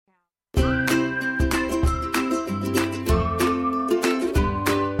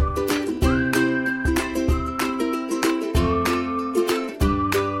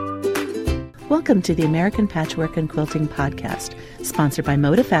Welcome to the American Patchwork and Quilting Podcast, sponsored by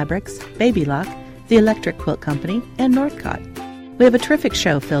Moda Fabrics, Baby Lock, the Electric Quilt Company, and Northcott. We have a terrific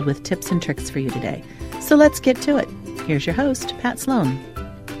show filled with tips and tricks for you today. So let's get to it. Here's your host, Pat Sloan.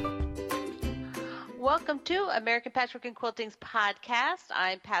 Welcome to American Patchwork and Quilting's podcast.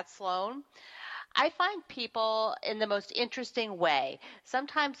 I'm Pat Sloan. I find people in the most interesting way.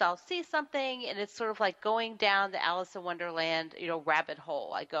 Sometimes I'll see something and it's sort of like going down the Alice in Wonderland, rabbit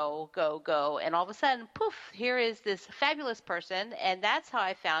hole. I go, and all of a sudden, poof, here is this fabulous person. And that's how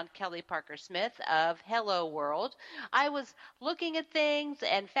I found Kelly Parker Smith of Hello World. I was looking at things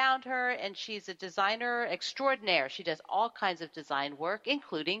and found her, and she's a designer extraordinaire. She does all kinds of design work,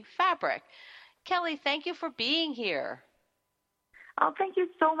 including fabric. Kelly, thank you for being here. Oh, thank you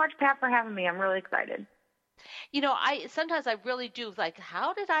so much, Pat, for having me. I'm really excited. Sometimes I really do, like,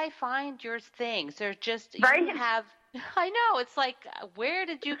 how did I find your things? They're just, right? I know, it's like, where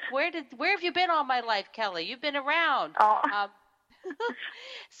have you been all my life, Kelly? You've been around. Oh.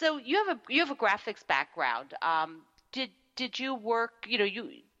 So you have a graphics background. Did you work,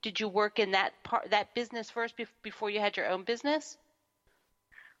 did you work in that business first before you had your own business?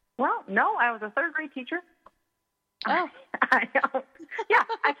 Well, no, I was a third grade teacher. Oh. I know. Yeah,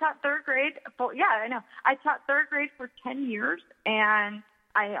 I taught third grade. Yeah, I know. I taught third grade for 10 years, and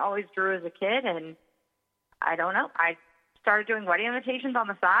I always drew as a kid, and I don't know. I started doing wedding invitations on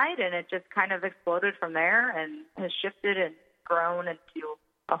the side, and it just kind of exploded from there and has shifted and grown into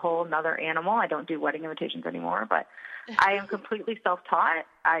a whole nother animal. I don't do wedding invitations anymore, but I am completely self-taught.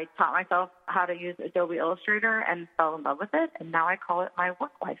 I taught myself how to use Adobe Illustrator and fell in love with it, and now I call it my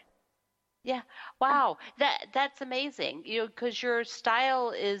work life. Yeah. Wow. That's amazing. Because your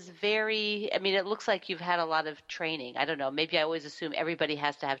style is it looks like you've had a lot of training. I don't know. Maybe I always assume everybody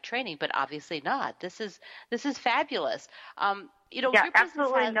has to have training, but obviously not. This is fabulous. Yeah,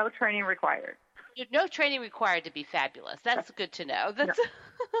 absolutely no training required. No training required to be fabulous. That's good to know. That's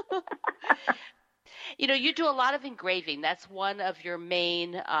no. You do a lot of engraving. That's one of your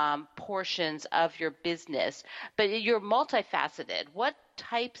main portions of your business, but you're multifaceted. What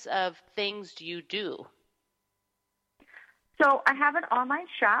types of things do you do? So I have an online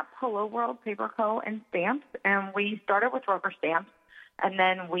shop, Hello World Paper Co. and Stamps, and we started with rubber stamps, and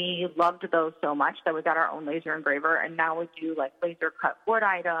then we loved those so much that we got our own laser engraver, and now we do like laser cut wood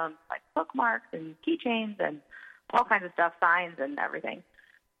items like bookmarks and keychains and all kinds of stuff, signs and everything.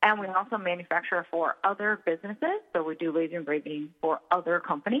 And we also manufacture for other businesses, so we do laser engraving for other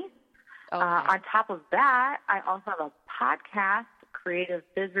companies. Okay. On top of that, I also have a podcast, Creative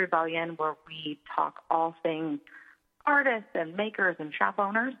Biz Rebellion, where we talk all things artists and makers and shop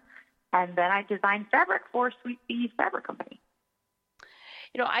owners. And then I design fabric for Sweet Bee Fabric Company.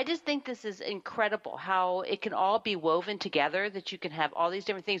 I just think this is incredible how it can all be woven together, that you can have all these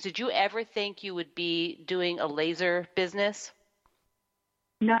different things. Did you ever think you would be doing a laser business?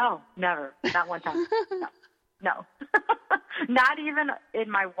 No, never. Not one time. No. Not even in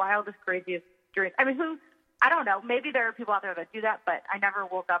my wildest, craziest dreams. I mean, I don't know. Maybe there are people out there that do that, but I never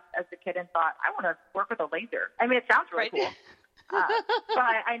woke up as a kid and thought, I want to work with a laser. I mean, it sounds really cool. But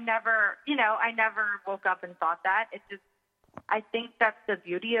I never woke up and thought that. I think that's the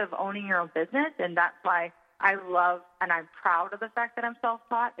beauty of owning your own business, and that's why I love and I'm proud of the fact that I'm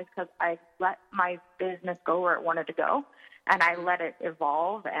self-taught, is because I let my business go where it wanted to go, and I let it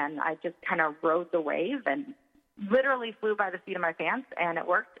evolve, and I just kind of rode the wave and literally flew by the seat of my pants, and it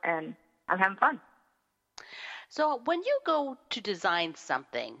worked, and I'm having fun. So when you go to design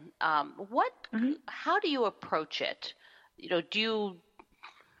something, how do you approach it? Do you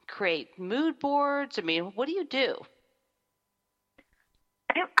create mood boards? I mean, what do you do?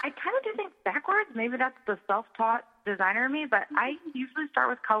 I kind of do things backwards. Maybe that's the self-taught designer in me, but I usually start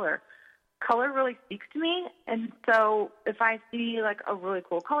with color. Color really speaks to me, and so if I see like a really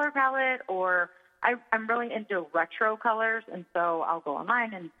cool color palette, or I'm really into retro colors, and so I'll go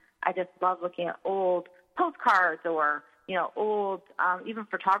online, and I just love looking at old postcards or old, even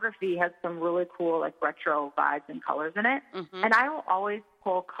photography has some really cool like retro vibes and colors in it. Mm-hmm. And I will always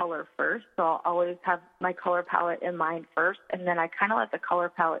pull color first. So I'll always have my color palette in mind first. And then I kind of let the color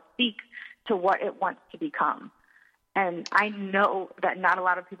palette speak to what it wants to become. And I know that not a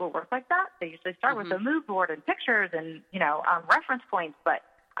lot of people work like that. They usually start with a mood board and pictures and, reference points. But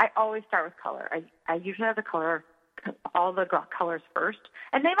I always start with color. I usually have all the colors first.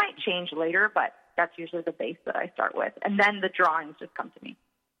 And they might change later, but that's usually the base that I start with. And then the drawings just come to me.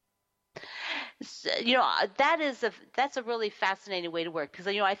 That's a really fascinating way to work, because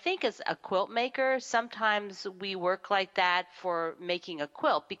I think as a quilt maker, sometimes we work like that for making a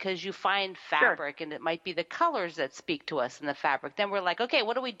quilt, because you find fabric and it might be the colors that speak to us in the fabric. Then we're like, okay,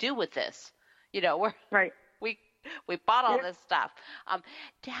 what do we do with this? We're Right. we bought all this stuff.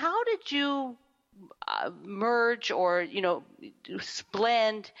 How did you merge or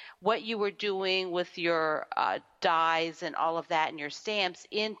blend what you were doing with your dyes and all of that and your stamps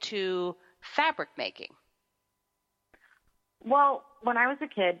into fabric making? Well, when I was a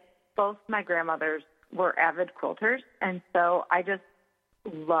kid, both my grandmothers were avid quilters, and so I just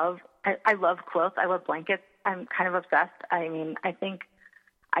love quilts. I love blankets. I'm kind of obsessed. I mean, I think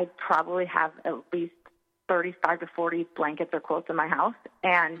I probably have at least 35 to 40 blankets or quilts in my house.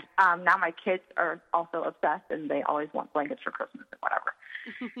 And now my kids are also obsessed, and they always want blankets for Christmas and whatever.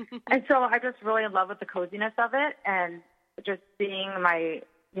 And so I just really in love with the coziness of it, and just seeing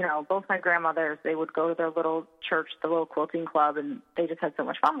both my grandmothers, they would go to their little church, the little quilting club, and they just had so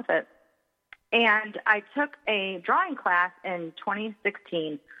much fun with it. And I took a drawing class in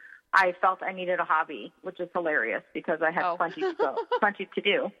 2016. I felt I needed a hobby, which is hilarious because I had plenty to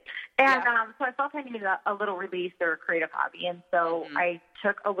do. And so I felt I needed a little release or a creative hobby. And so I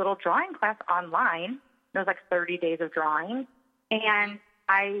took a little drawing class online. It was like 30 days of drawing. And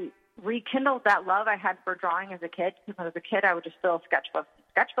I rekindled that love I had for drawing as a kid. Because when I was a kid, I would just fill sketchbooks.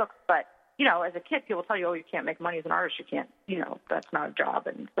 But, as a kid, people tell you, oh, you can't make money as an artist. You can't, that's not a job.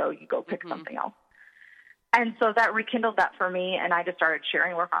 And so you go pick something else. And so that rekindled that for me, and I just started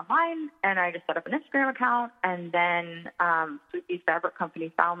sharing work online, and I just set up an Instagram account, and then Sweet Bee Fabric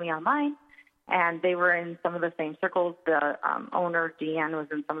Company found me online, and they were in some of the same circles. The owner, Deanne, was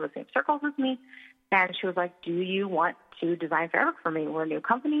in some of the same circles as me, and she was like, do you want to design fabric for me? We're a new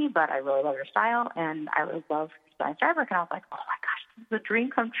company, but I really love your style, and I really love design fabric. And I was like, oh, my gosh, this is a dream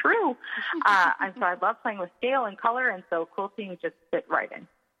come true. And so I love playing with scale and color, and so quilting just fit right in.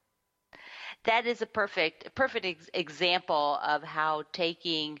 That is a perfect example of how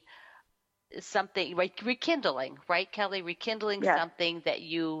taking something, rekindling, right, Kelly? Rekindling something that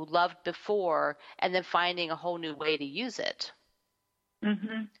you loved before and then finding a whole new way to use it.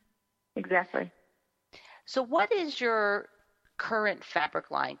 Mm-hmm. Exactly. So what is your current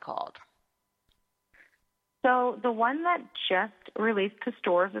fabric line called? So the one that just released to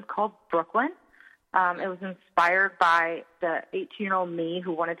stores is called Brooklyn. It was inspired by the 18-year-old me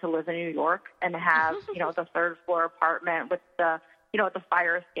who wanted to live in New York and have, the third floor apartment with the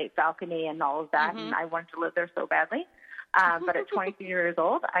fire escape balcony and all of that. And I wanted to live there so badly. But at 22 years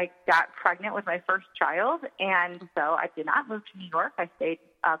old, I got pregnant with my first child. And so I did not move to New York. I stayed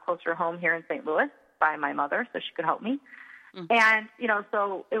closer home here in St. Louis by my mother so she could help me. And,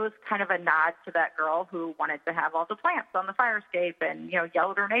 so it was kind of a nod to that girl who wanted to have all the plants on the fire escape and,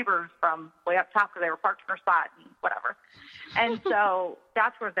 yelled at her neighbors from way up top because they were parked in her spot and whatever. And so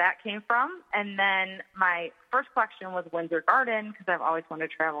that's where that came from. And then my first collection was Windsor Garden because I've always wanted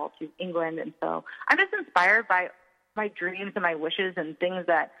to travel to England. And so I'm just inspired by my dreams and my wishes and things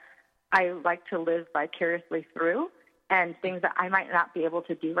that I like to live vicariously through. And things that I might not be able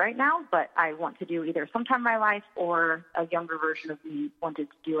to do right now, but I want to do either sometime in my life or a younger version of me wanted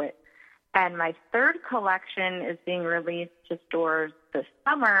to do it. And my third collection is being released to stores this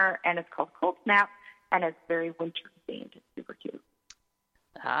summer, and it's called Cold Snap, and it's very winter themed. It's super cute.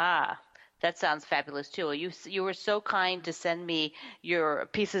 Ah, that sounds fabulous too. You were so kind to send me your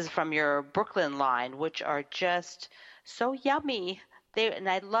pieces from your Brooklyn line, which are just so yummy. And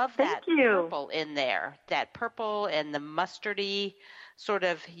I love that purple in there, that purple and the mustardy sort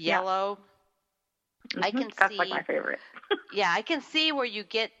of yellow. Yeah. I can That's see, like my favorite. Yeah, I can see where you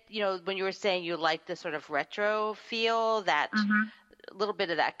get, when you were saying you like the sort of retro feel, that a little bit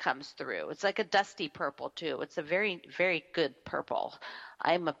of that comes through. It's like a dusty purple too. It's a very, very good purple.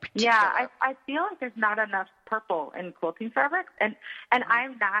 I'm a particular. Yeah, I feel like there's not enough purple in quilting fabrics, and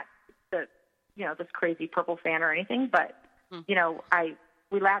I'm not this crazy purple fan or anything, but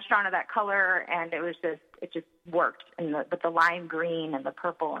we latched onto that color, and it just worked. And with the lime green and the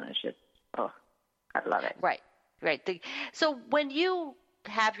purple, and it's just, I love it. Right. So when you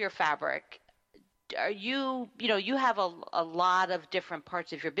have your fabric, are you have a lot of different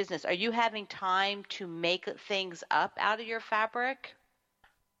parts of your business. Are you having time to make things up out of your fabric?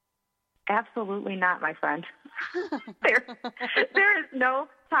 Absolutely not, my friend. There is no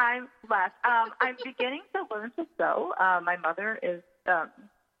time left. I'm beginning to learn to sew. My mother is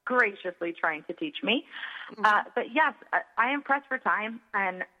graciously trying to teach me. But yes, I am pressed for time.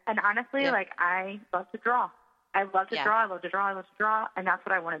 And honestly, I love to draw. I love to draw, and that's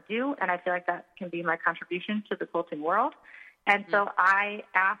what I want to do. And I feel like that can be my contribution to the quilting world. And so I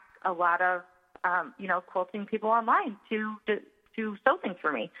ask a lot of, quilting people online to sew things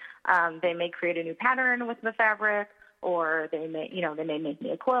for me. They may create a new pattern with the fabric, or they may make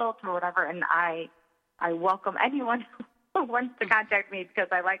me a quilt or whatever. And I welcome anyone who wants to contact me because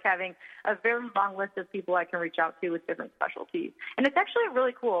I like having a very long list of people I can reach out to with different specialties. And it's actually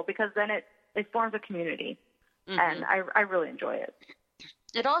really cool because then it forms a community, and I really enjoy it.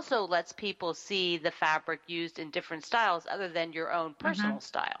 It also lets people see the fabric used in different styles other than your own personal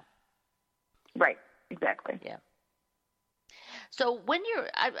style. Right, exactly. Yeah. So when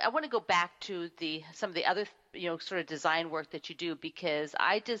I want to go back to some of the other, sort of design work that you do, because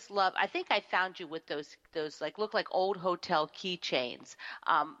I just love, I think I found you with those like look like old hotel keychains.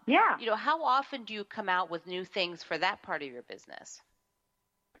 Yeah. How often do you come out with new things for that part of your business?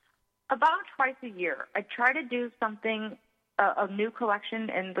 About twice a year. I try to do something, a new collection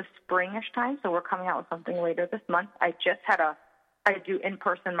in the springish time. So we're coming out with something later this month. I do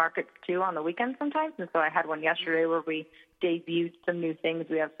in-person markets too on the weekends sometimes. And so I had one yesterday where we debuted some new things.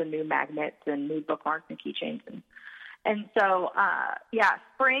 We have some new magnets and new bookmarks and keychains. And so,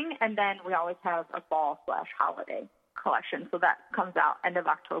 spring. And then we always have a fall/holiday collection. So that comes out end of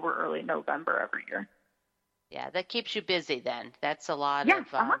October, early November every year. Yeah, that keeps you busy then. That's a lot of...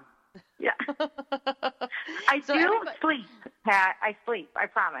 Yeah. I do sleep, Pat. I sleep. I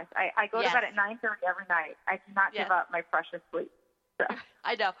promise. I go to bed at 9:30 every night. I do not give up my precious sleep. So.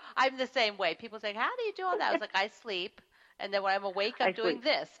 I know. I'm the same way. People say, how do you do all that? I was like, I sleep. And then when I'm awake, I'm doing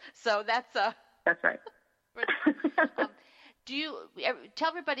this. So that's right. Do you tell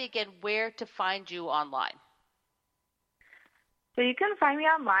everybody again where to find you online? So you can find me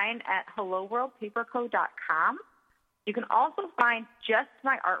online at helloworldpaperco.com. You can also find just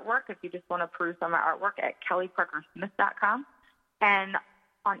my artwork if you just want to peruse on my artwork at kellyparkersmith.com. And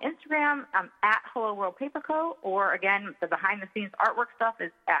on Instagram, I'm at Hello World Paper Co. Or, again, the behind-the-scenes artwork stuff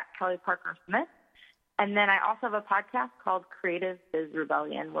is at Kelly Parker Smith. And then I also have a podcast called Creative Biz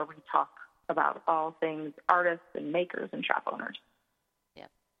Rebellion where we talk about all things artists and makers and shop owners.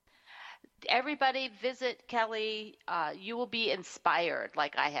 Everybody visit Kelly. You will be inspired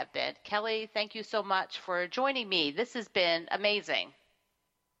like I have been. Kelly, thank you so much for joining me. This has been amazing.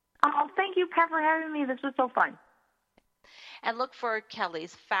 Oh, thank you, Pat, for having me. This was so fun. And look for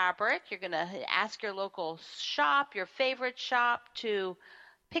Kelly's fabric. You're going to ask your local shop, your favorite shop, to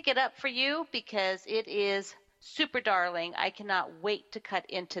pick it up for you because it is super darling. I cannot wait to cut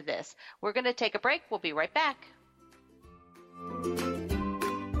into this. We're going to take a break. We'll be right back.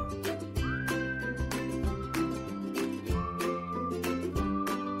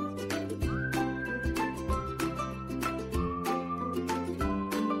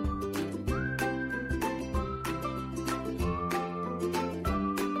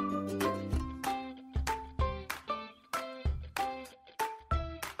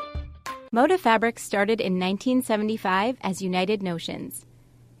 Moda Fabrics started in 1975 as United Notions.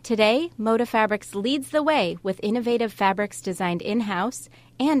 Today, Moda Fabrics leads the way with innovative fabrics designed in-house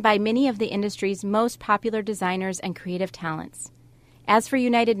and by many of the industry's most popular designers and creative talents. As for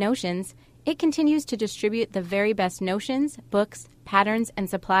United Notions, it continues to distribute the very best notions, books, patterns, and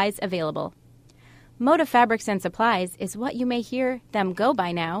supplies available. Moda Fabrics and Supplies is what you may hear them go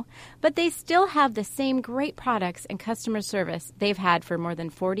by now, but they still have the same great products and customer service they've had for more than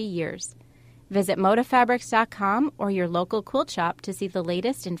 40 years. Visit modafabrics.com or your local quilt shop to see the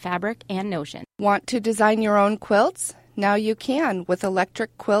latest in fabric and notion. Want to design your own quilts? Now you can with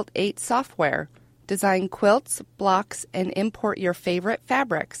Electric Quilt 8 software. Design quilts, blocks, and import your favorite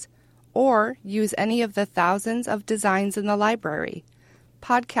fabrics. Or use any of the thousands of designs in the library.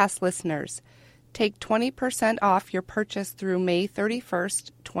 Podcast listeners, take 20% off your purchase through May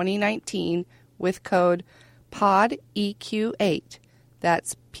 31st, 2019 with code PODEQ8.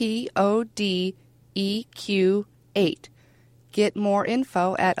 That's PODEQ8. Get more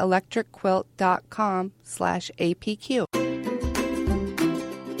info at electricquilt.com/APQ.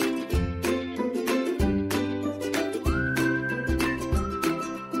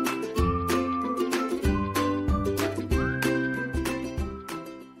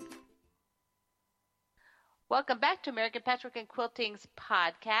 Welcome back to American Patchwork and Quilting's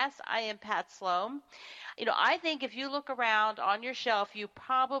podcast. I am Pat Sloan. I think if you look around on your shelf, you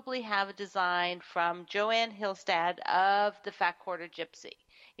probably have a design from Joanne Hillstad of the Fat Quarter Gypsy.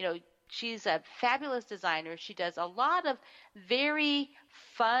 She's a fabulous designer. She does a lot of very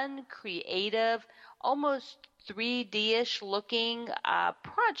fun, creative, almost 3D-ish looking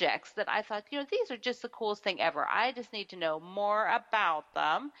projects that I thought, these are just the coolest thing ever. I just need to know more about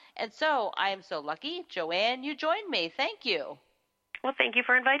them. And so I am so lucky, Joanne, you joined me. Thank you. Well, thank you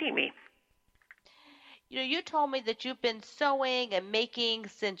for inviting me. You told me that you've been sewing and making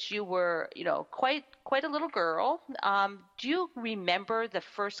since you were, quite a little girl. Do you remember the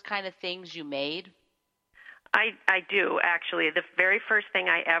first kind of things you made? I do, actually. The very first thing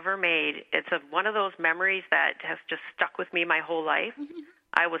I ever made, it's one of those memories that has just stuck with me my whole life.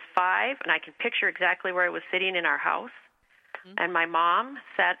 I was 5, and I can picture exactly where I was sitting in our house. And my mom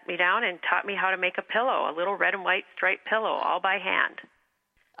sat me down and taught me how to make a pillow, a little red and white striped pillow, all by hand.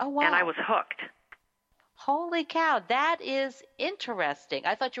 Oh, wow. And I was hooked. Holy cow, that is interesting.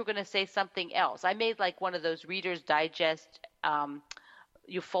 I thought you were going to say something else. I made like one of those Reader's Digest,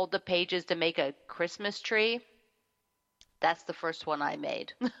 you fold the pages to make a Christmas tree. That's the first one I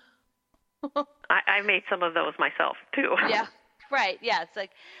made. I made some of those myself, too. Yeah, right. Yeah, it's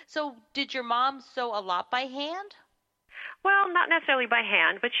like, so did your mom sew a lot by hand? Well, not necessarily by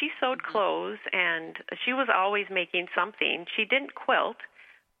hand, but she sewed clothes, and she was always making something. She didn't quilt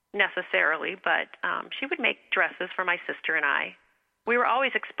necessarily, but she would make dresses for my sister and I. We were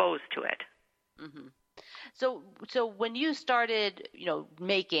always exposed to it. Mm-hmm. So when you started,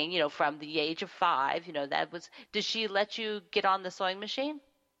 making, from the age of 5, did she let you get on the sewing machine?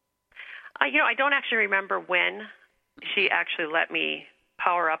 I don't actually remember when she actually let me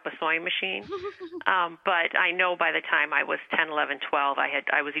power up a sewing machine. But I know by the time I was 10, 11, 12,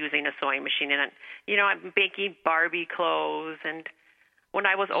 I was using a sewing machine, and I'm making Barbie clothes, and when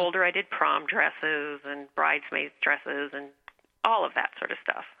I was older, I did prom dresses and bridesmaid dresses and all of that sort of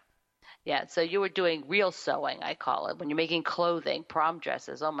stuff. Yeah, so you were doing real sewing, I call it, when you're making clothing, prom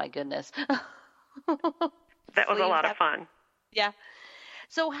dresses. Oh, my goodness. That was a lot of fun. Yeah.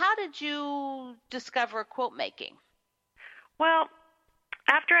 So how did you discover quilt making? Well,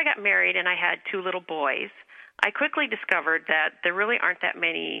 after I got married and I had 2 little boys, I quickly discovered that there really aren't that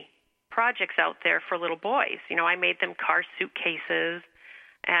many projects out there for little boys. I made them car suitcases,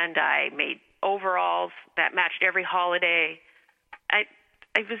 and I made overalls that matched every holiday.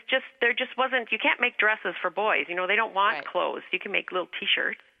 There just wasn't, you can't make dresses for boys. They don't want clothes. You can make little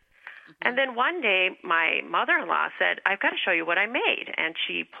T-shirts. Mm-hmm. And then one day, my mother-in-law said, I've got to show you what I made. And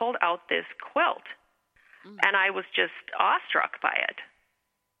she pulled out this quilt, and I was just awestruck by it.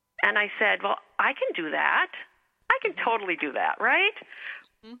 And I said, well, I can do that. I can totally do that, right?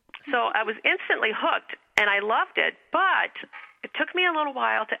 Mm-hmm. So I was instantly hooked, and I loved it, but it took me a little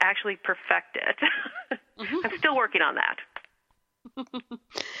while to actually perfect it. I'm still working on that.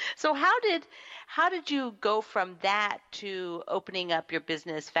 So how did you go from that to opening up your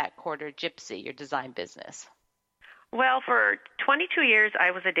business, Fat Quarter Gypsy, your design business? Well, for 22 years,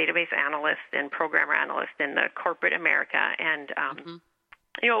 I was a database analyst and programmer analyst in the corporate America, and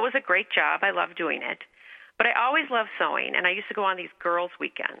it was a great job. I loved doing it. But I always loved sewing, and I used to go on these girls'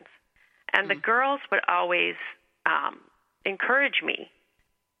 weekends. And the girls would always encourage me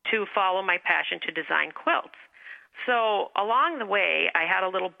to follow my passion to design quilts. So along the way, I had a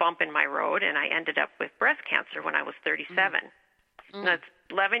little bump in my road, and I ended up with breast cancer when I was 37. That's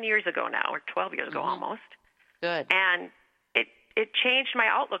 11 years ago now, or 12 years ago almost. Good. And it changed my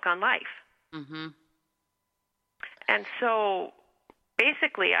outlook on life. Mm-hmm. And so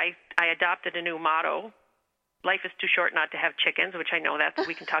basically, I adopted a new motto: life is too short not to have chickens, which I know that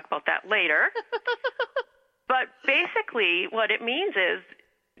we can talk about that later. But basically, what it means is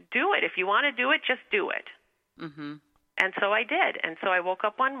do it. If you want to do it, just do it. Mm-hmm. And so I did. And so I woke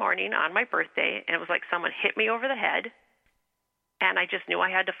up one morning on my birthday, and it was like someone hit me over the head, and I just knew I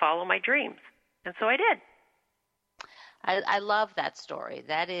had to follow my dreams. And so I did. I love that story.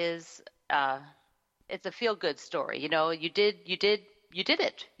 That is, it's a feel-good story. You did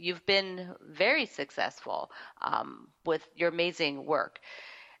it. You've been very successful with your amazing work.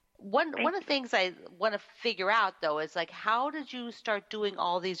 One of the things I want to figure out, though, is like, how did you start doing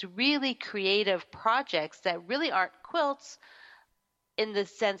all these really creative projects that really aren't quilts in the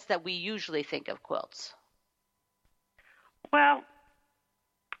sense that we usually think of quilts? Well,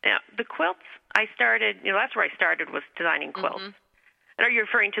 the quilts I started, that's where I started, was designing quilts. Mm-hmm. And are you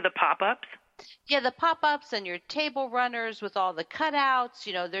referring to the pop-ups? Yeah, the pop-ups and your table runners with all the cutouts,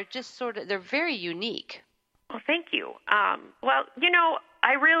 they're just they're very unique. Well, thank you.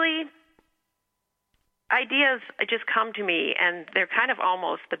 Ideas just come to me, and they're kind of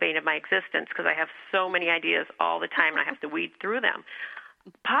almost the bane of my existence because I have so many ideas all the time, and I have to weed through them.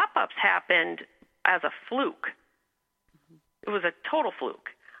 Pop-ups happened as a fluke. It was a total fluke.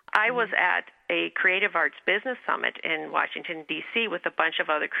 I was at a Creative Arts Business Summit in Washington, D.C. with a bunch of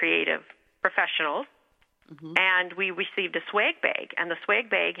other creative professionals, and we received a swag bag, and the swag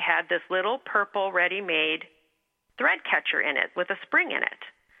bag had this little purple ready-made thread catcher in it with a spring in it.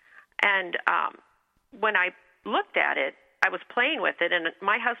 And when I looked at it, I was playing with it, and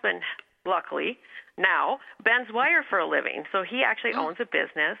my husband, luckily, now bends wire for a living. So he actually owns a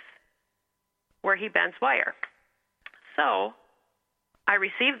business where he bends wire. So I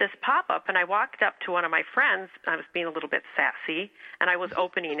received this pop-up, and I walked up to one of my friends. I was being a little bit sassy, and I was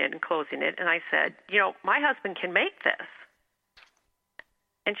opening it and closing it, and I said, my husband can make this.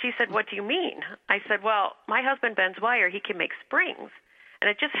 And she said, what do you mean? I said, well, my husband bends wire. He can make springs. And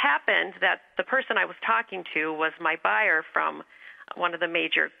it just happened that the person I was talking to was my buyer from one of the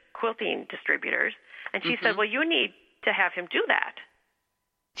major quilting distributors. And she said, well, you need to have him do that.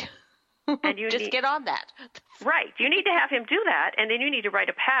 And you just get on that. Right. You need to have him do that, and then you need to write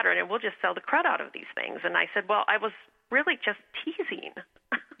a pattern, and we'll just sell the crud out of these things. And I said, well, I was really just teasing.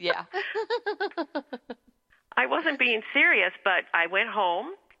 Yeah. I wasn't being serious, but I went home,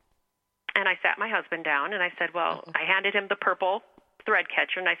 and I sat my husband down, and I said, well, I handed him the purple thread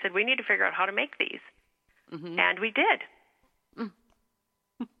catcher, and I said, we need to figure out how to make these. And we did.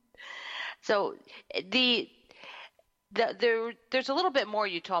 So there's a little bit more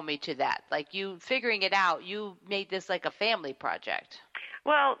you told me to that. Like you figuring it out, you made this like a family project.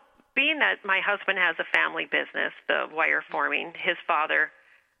 Well, being that my husband has a family business, the wire forming, his father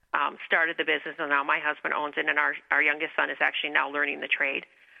started the business, and now my husband owns it, and our youngest son is actually now learning the trade.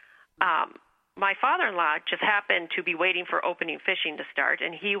 My father-in-law just happened to be waiting for opening fishing to start,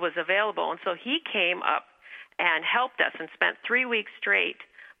 and he was available, and so he came up and helped us and spent 3 weeks straight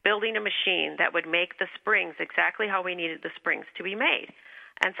building a machine that would make the springs exactly how we needed the springs to be made.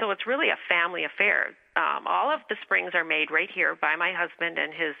 And so it's really a family affair. All of the springs are made right here by my husband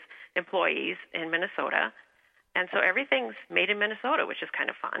and his employees in Minnesota. And so everything's made in Minnesota, which is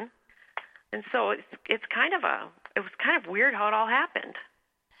kind of fun. And so it was kind of weird how it all happened.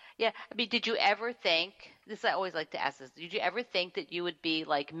 Yeah. I mean, did you ever think, I always like to ask this, did you ever think that you would be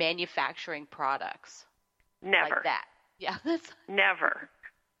like manufacturing products? Never. Like that? Yeah. Never.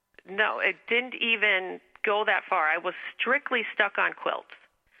 No, it didn't even go that far. I was strictly stuck on quilts.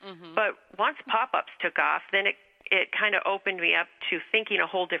 But once pop-ups took off, then it kind of opened me up to thinking a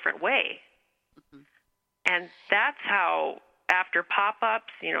whole different way. And that's how, after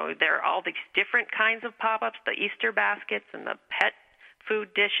pop-ups, there are all these different kinds of pop-ups, the Easter baskets and the pet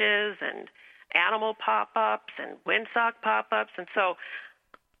food dishes and animal pop-ups and windsock pop-ups. And so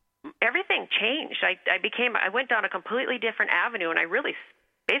everything changed. I went down a completely different avenue, and I really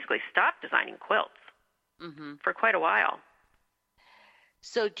basically stopped designing quilts for quite a while.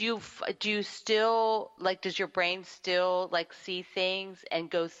 So do you still, like, does your brain still like see things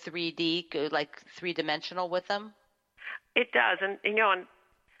and go 3D, go like 3-dimensional with them? It does. And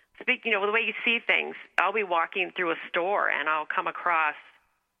the way you see things, I'll be walking through a store and I'll come across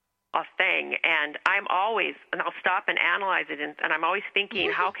a thing, and I'll stop and analyze it, and I'm always thinking,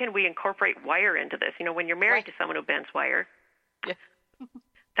 how can we incorporate wire into this? When you're married to someone who bends wire,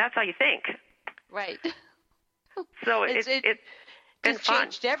 that's how you think. Right. So it just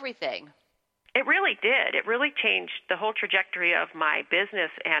changed everything. It really did. It really changed the whole trajectory of my business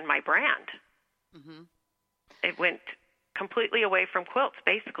and my brand. It went completely away from quilts,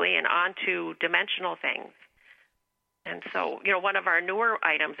 basically, and onto dimensional things. And so, one of our newer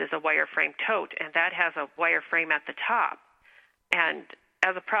items is a wireframe tote, and that has a wireframe at the top. And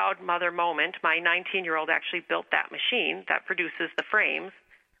as a proud mother moment, my 19-year-old actually built that machine that produces the frames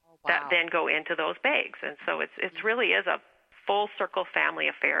that then go into those bags. And so it really is a full circle family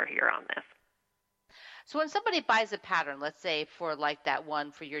affair here on this. So when somebody buys a pattern, let's say for like that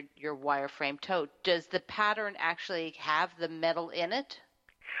one for your wireframe tote, does the pattern actually have the metal in it?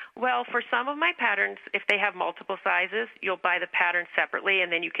 Well, for some of my patterns, if they have multiple sizes, you'll buy the pattern separately,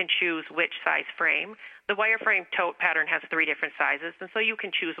 and then you can choose which size frame. The wireframe tote pattern has 3 different sizes, and so you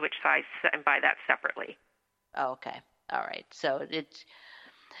can choose which size and buy that separately. Oh, okay. All right. So it's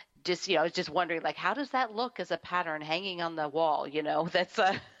just, I was just wondering, like, how does that look as a pattern hanging on the wall? That's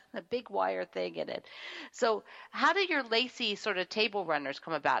a big wire thing in it. So how do your lacy sort of table runners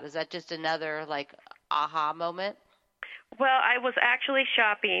come about? Is that just another, like, aha moment? Well, I was actually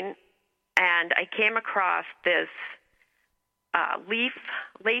shopping, and I came across this leaf,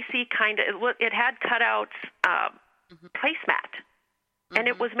 lacy kind of, it had cutouts placemat. And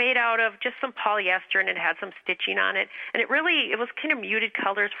it was made out of just some polyester, and it had some stitching on it. And it was kind of muted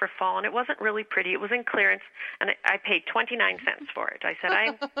colors for fall, and it wasn't really pretty. It was in clearance, and I paid 29 cents for it. I said,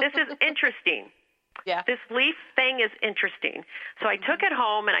 this is interesting. Yeah. This leaf thing is interesting. So I took it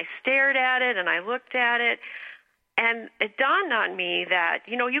home, and I stared at it, and I looked at it. And it dawned on me that,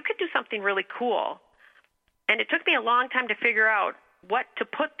 you could do something really cool. And it took me a long time to figure out what to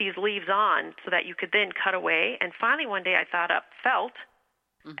put these leaves on so that you could then cut away. And finally one day I thought up felt.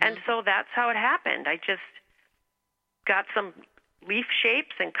 And so that's how it happened. I just got some leaf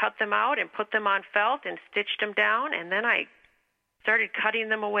shapes and cut them out and put them on felt and stitched them down. And then I started cutting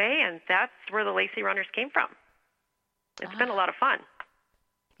them away, and that's where the lacy runners came from. It's been a lot of fun.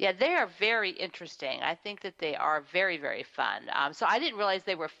 Yeah, they are very interesting. I think that they are very, very fun. So I didn't realize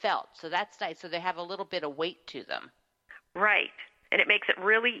they were felt. So that's nice. So they have a little bit of weight to them. Right. And it makes it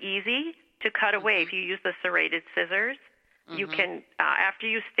really easy to cut away if you use the serrated scissors. You can, after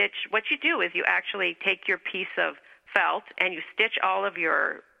you stitch, what you do is you actually take your piece of felt and you stitch all of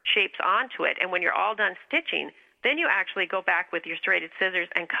your shapes onto it. And when you're all done stitching, then you actually go back with your serrated scissors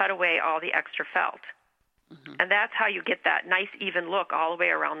and cut away all the extra felt. And that's how you get that nice even look all the way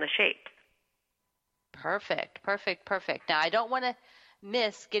around the shape. Perfect. Now, I don't want to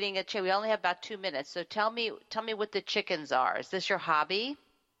miss getting a chicken. We only have about 2 minutes. So tell me what the chickens are. Is this your hobby?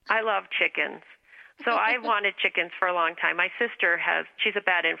 I love chickens. So I wanted chickens for a long time. My sister she's a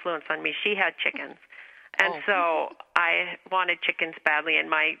bad influence on me. She had chickens. And so I wanted chickens badly, and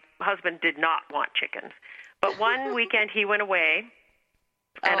my husband did not want chickens. But one weekend he went away,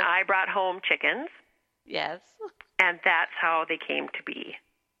 and I brought home chickens. Yes. And that's how they came to be.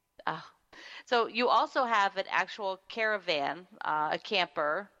 Oh. So you also have an actual caravan, a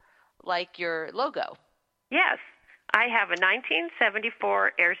camper, like your logo. Yes. I have a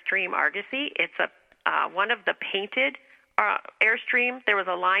 1974 Airstream Argosy. It's one of the painted Airstream. There was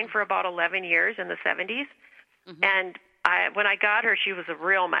a line for about 11 years in the 70s. And when I got her, she was a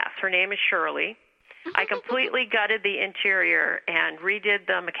real mess. Her name is Shirley. I completely gutted the interior and redid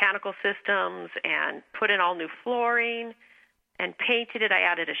the mechanical systems and put in all new flooring and painted it. I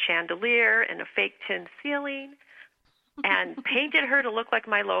added a chandelier and a fake tin ceiling and painted her to look like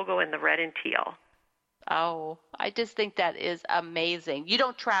my logo in the red and teal. Oh, I just think that is amazing. You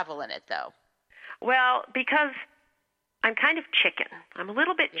don't travel in it, though. Well, because I'm kind of chicken. I'm a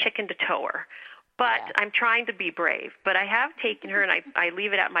little bit chicken to tow her. But I'm trying to be brave. But I have taken her, and I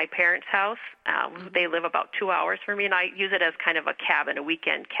leave it at my parents' house. They live about 2 hours from me, and I use it as kind of a cabin, a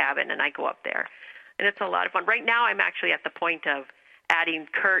weekend cabin, and I go up there. And it's a lot of fun. Right now I'm actually at the point of adding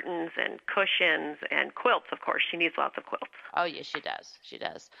curtains and cushions and quilts, of course. She needs lots of quilts. Oh, yes, she does. She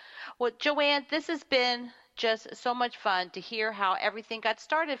does. Well, Joanne, this has been just so much fun to hear how everything got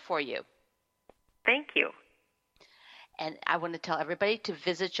started for you. Thank you. And I want to tell everybody to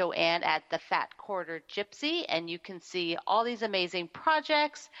visit Joanne at the Fat Quarter Gypsy, and you can see all these amazing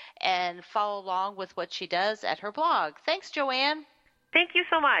projects and follow along with what she does at her blog. Thanks, Joanne. Thank you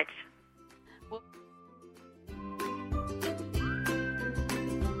so much.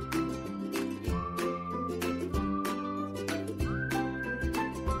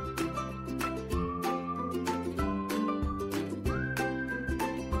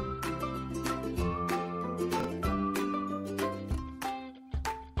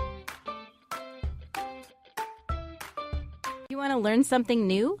 You want to learn something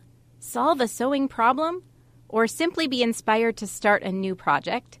new? Solve a sewing problem? Or simply be inspired to start a new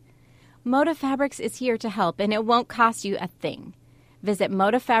project? Moda Fabrics is here to help, and it won't cost you a thing. Visit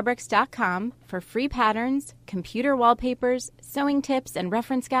modafabrics.com for free patterns, computer wallpapers, sewing tips and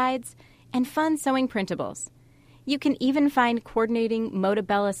reference guides, and fun sewing printables. You can even find coordinating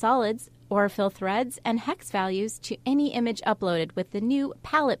Modabella solids, Aurifil threads, and hex values to any image uploaded with the new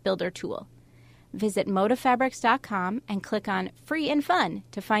Palette Builder tool. Visit modafabrics.com and click on Free and Fun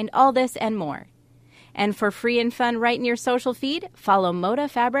to find all this and more. And for free and fun right in your social feed, follow Moda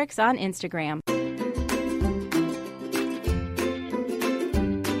Fabrics on Instagram.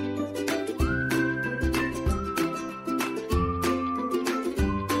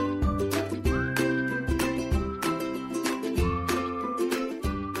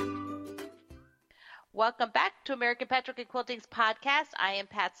 Welcome back to American Patchwork and Quilting's podcast. I am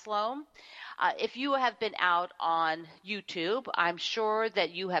Pat Sloan. If you have been out on YouTube, I'm sure that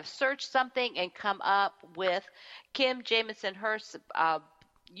you have searched something and come up with Kim Jamison Hurst's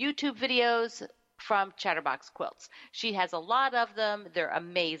YouTube videos from Chatterbox Quilts. She has a lot of them. They're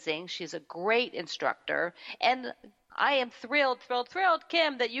amazing. She's a great instructor. And I am thrilled,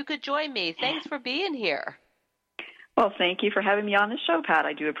 Kim, that you could join me. Thanks for being here. Well, thank you for having me on the show, Pat.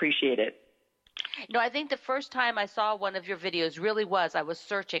 I do appreciate it. You know, I think the first time I saw one of your videos really was I was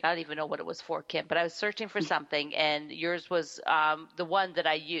searching. I don't even know what it was for, Kim, but I was searching for something, and yours was the one that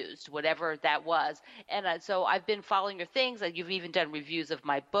I used, whatever that was. And so I've been following your things. You've even done reviews of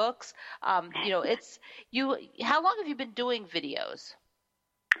my books. You know, it's you. How long have you been doing videos?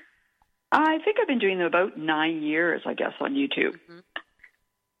 I think I've been doing them about 9 years, I guess, on YouTube. Mm-hmm.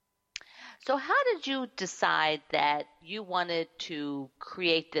 So how did you decide that you wanted to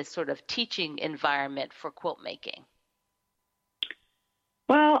create this sort of teaching environment for quilt making?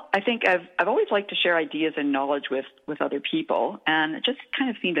 Well, I think I've always liked to share ideas and knowledge with other people, and it just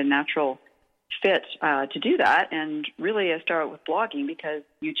kind of seemed a natural fit to do that. And really, I started with blogging because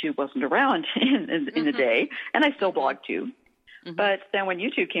YouTube wasn't around in the day, and I still blog too. But then when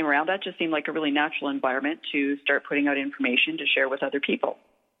YouTube came around, that just seemed like a really natural environment to start putting out information to share with other people.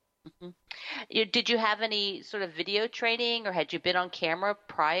 Did you have any sort of video training, or had you been on camera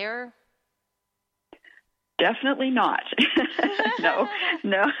prior? Definitely not.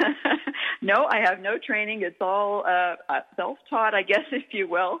 No, I have no training. It's all self-taught, I guess, if you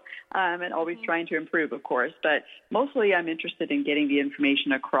will, and always trying to improve, of course. But mostly I'm interested in getting the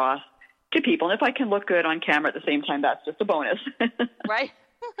information across to people. And if I can look good on camera at the same time, that's just a bonus. Right.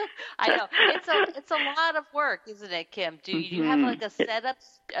 I know. It's a lot of work, isn't it, Kim? Do you have like a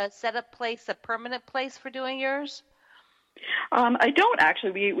setup place, a permanent place for doing yours? I don't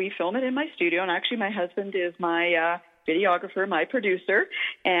actually. We film it in my studio, and actually my husband is my videographer, my producer,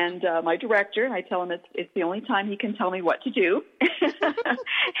 and my director. And I tell him it's the only time he can tell me what to do.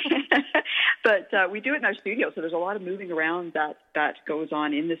 But we do it in our studio, so there's a lot of moving around that goes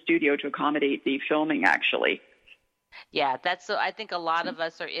on in the studio to accommodate the filming, actually. Yeah, I think a lot of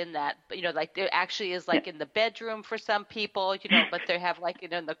us are in that, but like there actually is like in the bedroom for some people, but they have like,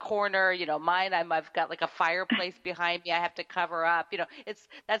 in the corner, mine, I've got like a fireplace behind me I have to cover up, it's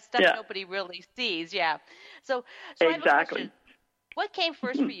that stuff nobody really sees. Yeah. So exactly. I have a question. What came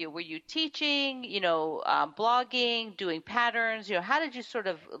first for you? Were you teaching, blogging, doing patterns? How did you sort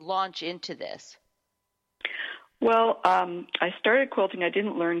of launch into this? Well, I started quilting. I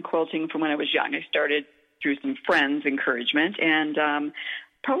didn't learn quilting from when I was young. I started through some friends' encouragement, and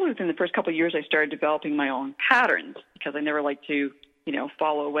probably within the first couple of years I started developing my own patterns because I never liked to,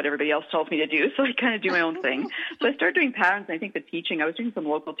 follow what everybody else tells me to do, so I kind of do my own thing. So I started doing patterns, and I think the teaching, I was doing some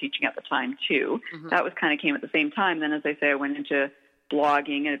local teaching at the time too. That was kind of came at the same time. Then, as I say, I went into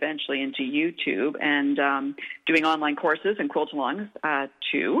blogging and eventually into YouTube and doing online courses and quilt-alongs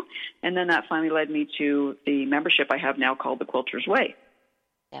too. And then that finally led me to the membership I have now called the Quilter's Way.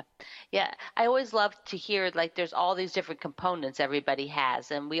 Yeah. I always love to hear like there's all these different components everybody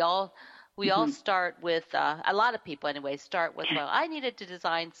has, and we all start with a lot of people anyway start with, well, I needed to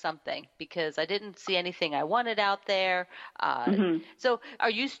design something because I didn't see anything I wanted out there. So are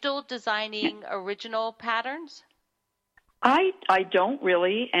you still designing original patterns? I don't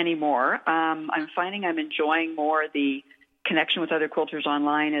really anymore. I'm finding I'm enjoying more the connection with other quilters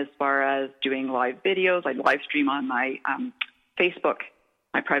online as far as doing live videos. I live stream on my Facebook,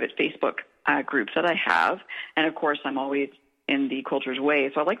 my private Facebook groups that I have. And, of course, I'm always in the Quilter's Way.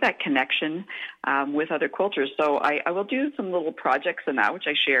 So I like that connection with other quilters. So I will do some little projects in that, which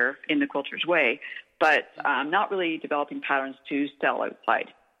I share in the Quilter's Way, but not really developing patterns to sell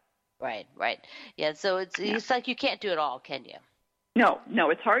outside. Right. Yeah, so it's like you can't do it all, can you? No,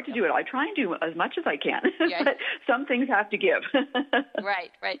 it's hard to do it. I try and do as much as I can, but some things have to give.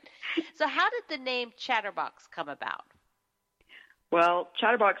 Right. So how did the name Chatterbox come about? Well,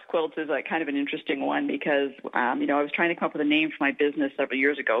 Chatterbox Quilts is kind of an interesting one because, I was trying to come up with a name for my business several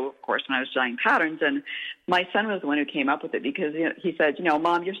years ago, of course, when I was designing patterns, and my son was the one who came up with it because he said,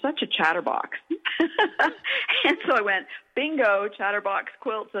 Mom, you're such a chatterbox. And so I went, bingo, Chatterbox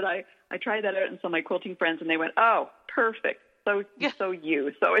Quilts, and I tried that out and some of my quilting friends, and they went, oh, perfect. So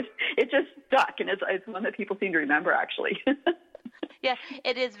you. So it just stuck, and it's one that people seem to remember, actually. Yeah,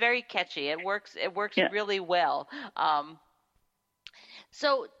 it is very catchy. It works really well.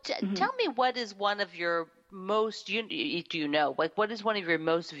 So tell me, what is one of your most, what is one of your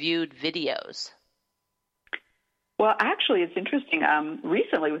most viewed videos? Well, actually, it's interesting.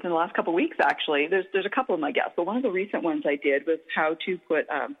 Recently, within the last couple of weeks, actually, there's a couple of my guests, but one of the recent ones I did was how to put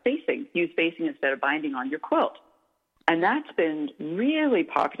use facing instead of binding on your quilt. And that's been really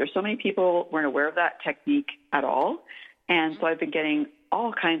popular. So many people weren't aware of that technique at all. And so I've been getting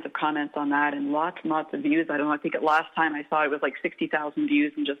all kinds of comments on that and lots and lots of views. I think last time I saw it was like 60,000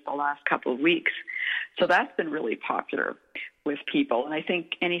 views in just the last couple of weeks. So that's been really popular with people. And I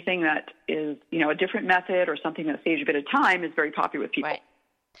think anything that is, a different method or something that saves you a bit of time is very popular with people. Right.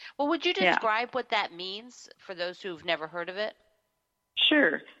 Well, would you describe what that means for those who've never heard of it?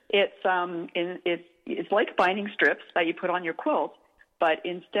 Sure. It's like binding strips that you put on your quilt, but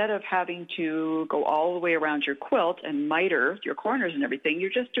instead of having to go all the way around your quilt and miter your corners and everything, you're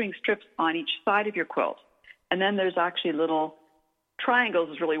just doing strips on each side of your quilt. And then there's actually little triangles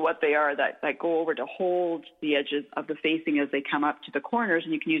is really what they are that go over to hold the edges of the facing as they come up to the corners,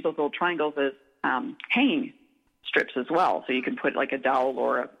 and you can use those little triangles as hanging strips as well. So you can put like a dowel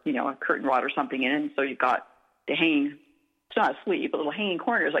or a curtain rod or something in, and so you've got the hanging, it's not a sleeve, but little hanging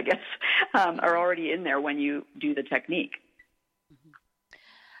corners, I guess, are already in there when you do the technique.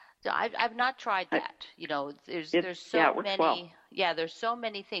 So I've not tried that. There's so many. Well. Yeah, there's so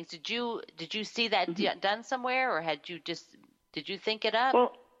many things. Did you see that done somewhere, or did you think it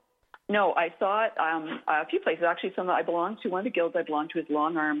up? No, I saw it a few places. Actually, I belong to one of the guilds I belong to is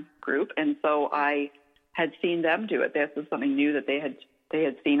Long Arm Group, and so I had seen them do it. This was something new that they had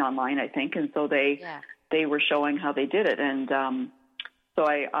seen online, I think, and so they were showing how they did it. And so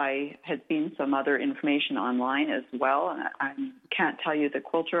I had seen some other information online as well. And I can't tell you the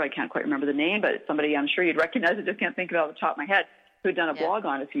quilter. I can't quite remember the name, but it's somebody I'm sure you'd recognize. I just can't think of it off the top of my head, who had done a blog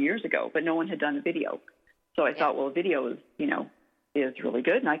on it a few years ago, but no one had done a video. So I thought, well, a video is really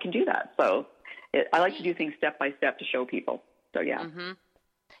good, and I can do that. So I like to do things step by step to show people. So, yeah. Mm-hmm.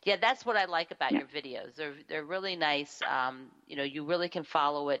 Yeah, that's what I like about your videos. They're really nice. You really can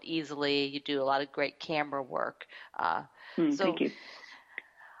follow it easily. You do a lot of great camera work. Thank you.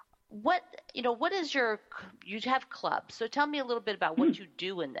 What is you have clubs. So tell me a little bit about what you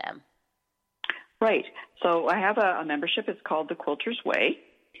do in them. Right. So I have a membership. It's called The Quilter's Way.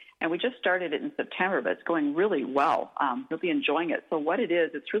 And we just started it in September, but it's going really well. Really enjoying it. So what it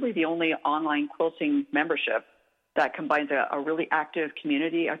is, it's really the only online quilting membership that combines a really active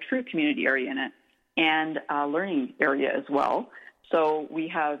community, a true community area in it, and a learning area as well. So we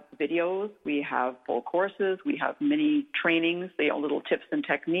have videos, we have full courses, we have mini trainings, little tips and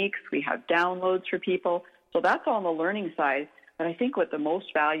techniques, we have downloads for people. So that's all on the learning side. But I think what the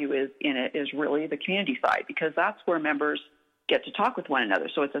most value is in it is really the community side, because that's where members get to talk with one another.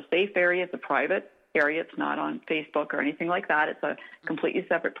 So it's a safe area, it's a private area, it's not on Facebook or anything like that. It's a completely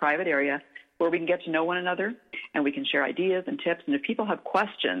separate private area where we can get to know one another and we can share ideas and tips. And if people have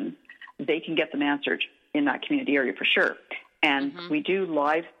questions, they can get them answered in that community area for sure. And we do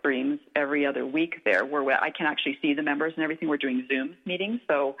live streams every other week there where I can actually see the members and everything. We're doing Zoom meetings,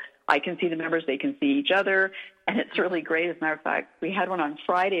 so I can see the members, they can see each other, and it's really great. As a matter of fact, we had one on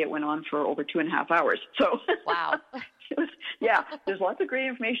Friday. It went on for over 2.5 hours. So wow. There's lots of great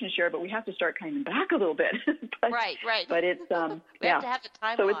information to share, but we have to start coming back a little bit. Right. But it's we have to have a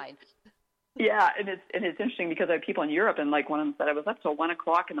timeline. And it's interesting because I have people in Europe, and like one of them said, I was up till 1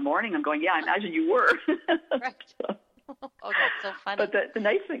 o'clock in the morning. I'm going, I imagine you were. Right. So. Oh, that's so funny. But the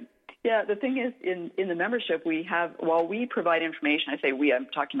nice thing, the thing is in the membership we have, while we provide information, I say we, I'm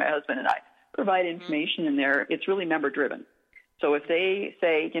talking to my husband and I, provide information in there, it's really member driven. So if they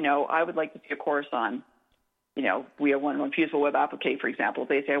say, I would like to see a course on, we have one on Fusible Web Applique, for example. If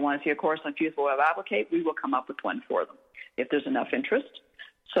they say, I want to see a course on Fusible Web Applique, we will come up with one for them if there's enough interest.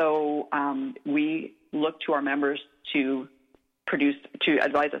 So we look to our members to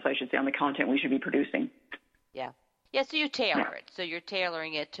advise us, I should say, on the content we should be producing. Yeah, so you tailor it. So you're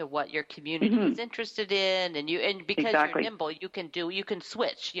tailoring it to what your community is interested in, and because you're nimble, you can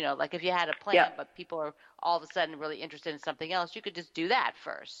switch. Like if you had a plan, but people are all of a sudden really interested in something else, you could just do that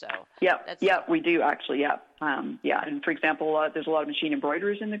first. So we do actually. And for example, there's a lot of machine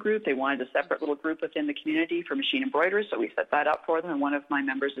embroiderers in the group. They wanted a separate little group within the community for machine embroiderers, so we set that up for them, and one of my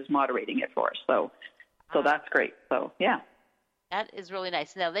members is moderating it for us. So that's great. So That is really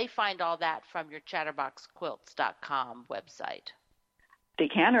nice. Now, they find all that from your chatterboxquilts.com website. They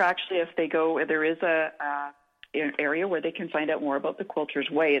can, or actually if they go, there is an area where they can find out more about the Quilter's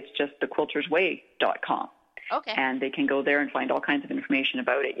Way. It's just thequiltersway.com. Okay. And they can go there and find all kinds of information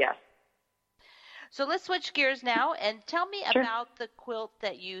about it, yes. So let's switch gears now and tell me about the quilt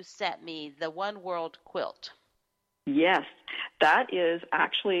that you sent me, the One World quilt. Yes, that is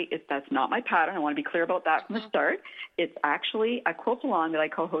actually, that's not my pattern. I want to be clear about that from the start. It's actually a quilt-along that I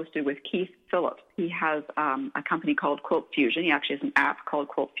co-hosted with Keith Phillips. He has a company called Quilt Fusion. He actually has an app called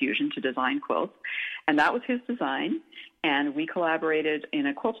Quilt Fusion to design quilts. And that was his design. And we collaborated in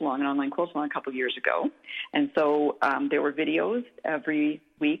a quilt-along, an online quilt-along a couple of years ago. And so there were videos every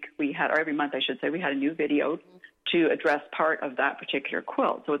week. Every month, I should say, we had a new video to address part of that particular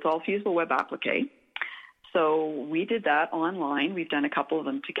quilt. So it's all Fusible Web Applique. So we did that online. We've done a couple of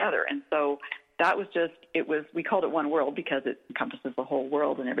them together. And so that was we called it One World because it encompasses the whole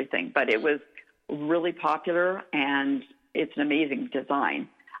world and everything. But it was really popular, and it's an amazing design.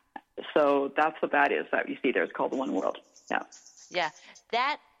 So that's what that is that you see there. It's called the One World. Yeah. Yeah.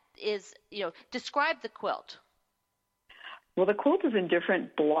 That is, describe the quilt. Well, the quilt is in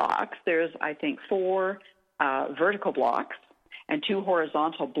different blocks. There's, I think, 4 vertical blocks and 2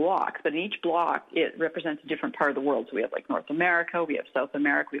 horizontal blocks. But in each block, it represents a different part of the world. So we have like North America, we have South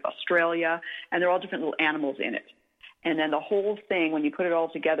America, we have Australia, and they're all different little animals in it. And then the whole thing, when you put it all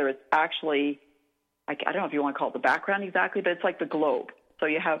together, it's actually, I don't know if you want to call it the background exactly, but it's like the globe. So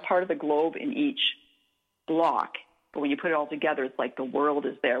you have part of the globe in each block. But when you put it all together, it's like the world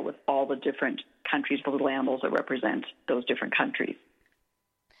is there with all the different countries, the little animals that represent those different countries.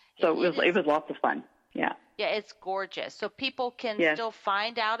 So it was lots of fun. Yeah. Yeah, it's gorgeous. So people can still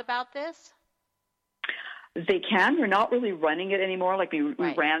find out about this? They can. We're not really running it anymore. Like we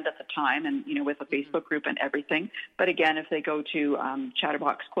Right. ran it at the time, and with a Facebook group and everything. But again, if they go to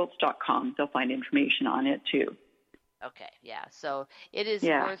chatterboxquilts.com, they'll find information on it too. Okay, yeah. So it is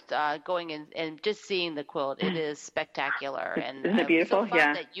Yeah. worth going in and just seeing the quilt. It is spectacular, and Isn't it beautiful? so fun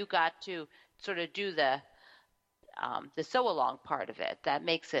Yeah. that you got to sort of do the sew along part of it. That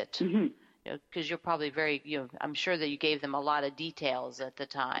makes it, Mm-hmm. because you're probably very, I'm sure that you gave them a lot of details at the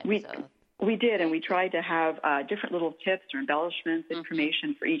time. We did, and we tried to have different little tips or embellishments,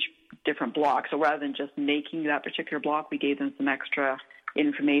 information for each different block. So rather than just making that particular block, we gave them some extra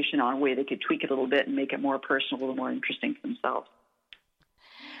information on a way they could tweak it a little bit and make it more personal, a little more interesting for themselves.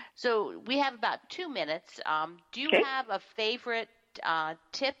 So we have about 2 minutes. Do you Okay. have a favorite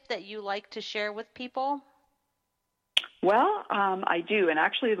tip that you like to share with people? Well, I do, and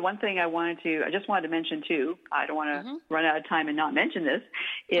actually the one thing I just wanted to mention too, I don't want to run out of time and not mention this,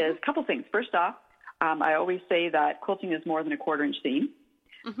 is a couple things. First off, I always say that quilting is more than a quarter-inch seam.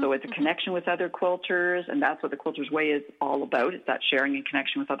 So it's a connection with other quilters, and that's what the Quilter's Way is all about. It's that sharing and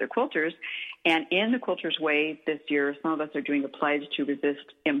connection with other quilters. And in the Quilter's Way this year, some of us are doing a pledge to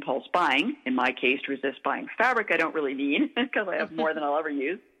resist impulse buying. In my case, to resist buying fabric I don't really need because I have more than I'll ever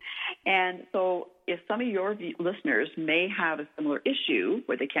use. And so if some of your listeners may have a similar issue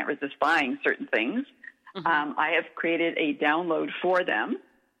where they can't resist buying certain things, I have created a download for them,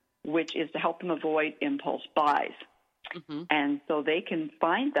 which is to help them avoid impulse buys. And so they can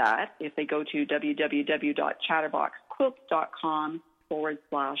find that if they go to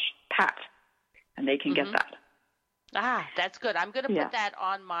www.chatterboxquilts.com/Pat, and they can get that. That's good. I'm going to put that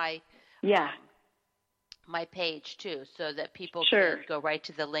on my my page too, so that people can go right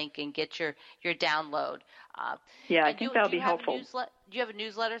to the link and get your download. I think that'll be helpful. Do you have a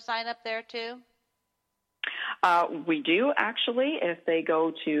newsletter sign up there too? We do actually. If they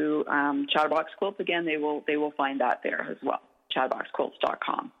go to Chatterbox Quilts again, they will find that there as well.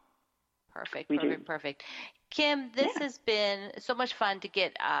 Chatterboxquilts.com. Perfect. Kim, this has been so much fun to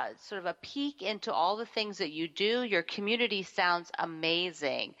get sort of a peek into all the things that you do. Your community sounds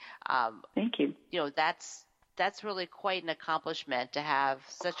amazing. Thank you. That's really quite an accomplishment to have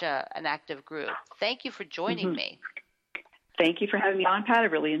such an active group. Thank you for joining me. Thank you for having me on, Pat. I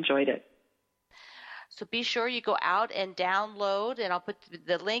really enjoyed it. So be sure you go out and download, and I'll put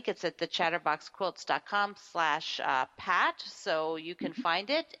the link. It's at the chatterboxquilts.com/Pat, so you can find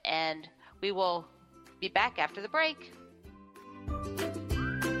it, and we will be back after the break.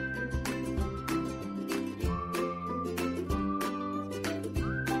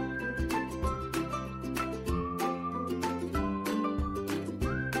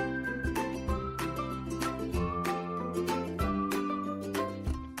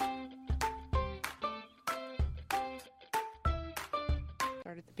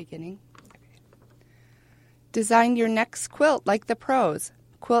 Start at the beginning. Design your next quilt like the pros.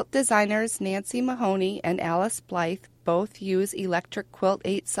 Quilt designers Nancy Mahoney and Alice Blythe both use Electric Quilt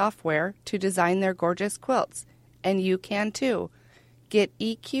 8 software to design their gorgeous quilts, and you can too. Get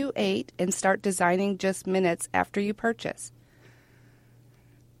EQ8 and start designing just minutes after you purchase.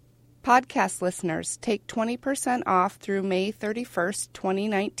 Podcast listeners, take 20% off through May 31st,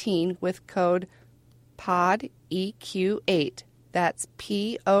 2019 with code PODEQ8. That's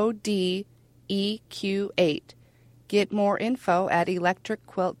PODEQ8. Get more info at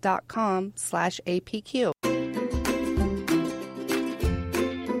electricquilt.com/APQ.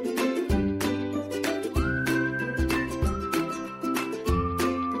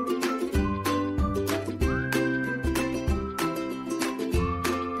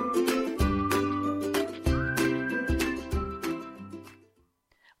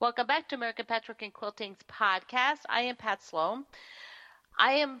 Welcome back to American Patchwork and Quilting's podcast. I am Pat Sloan.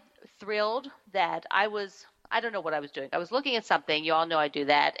 I am thrilled that I don't know what I was doing. I was looking at something. You all know I do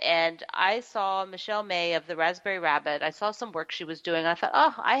that. And I saw Michelle May of the Raspberry Rabbit. I saw some work she was doing. I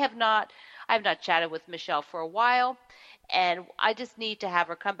thought, I have not chatted with Michelle for a while. And I just need to have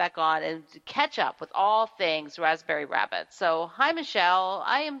her come back on and catch up with all things Raspberry Rabbit. So, hi, Michelle.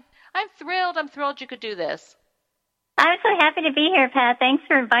 I'm thrilled. I'm thrilled you could do this. I'm so happy to be here, Pat. Thanks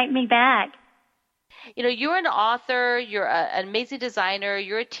for inviting me back. You're an author, you're an amazing designer,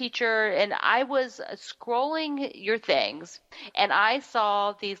 you're a teacher, and I was scrolling your things, and I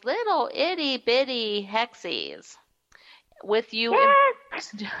saw these little itty-bitty hexies with you.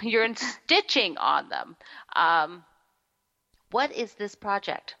 Yes. You're stitching on them. What is this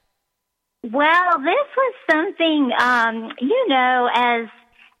project? Well, this was something,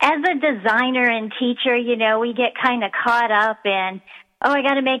 as a designer and teacher, we get kind of caught up in oh, I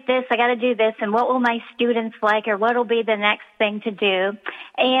got to make this, I got to do this, and what will my students like, or what will be the next thing to do?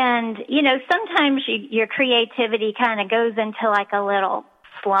 And, sometimes your creativity kind of goes into like a little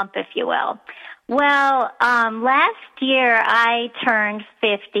slump, if you will. Well, last year I turned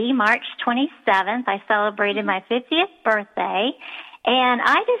 50, March 27th. I celebrated my 50th birthday, and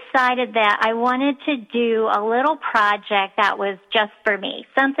I decided that I wanted to do a little project that was just for me,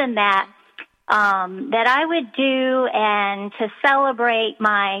 something that I would do and to celebrate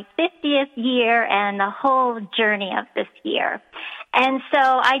my 50th year and the whole journey of this year. And so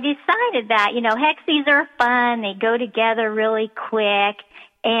I decided that, Hexies are fun. They go together really quick.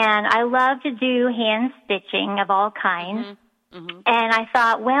 And I love to do hand stitching of all kinds. Mm-hmm. Mm-hmm. And I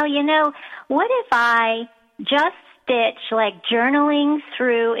thought, well, what if I just stitch like journaling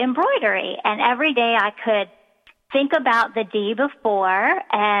through embroidery? And every day I could think about the day before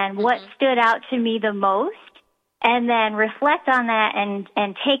and what stood out to me the most, and then reflect on that and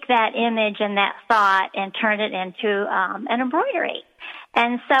take that image and that thought and turn it into an embroidery.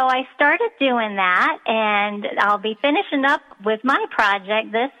 And so I started doing that, and I'll be finishing up with my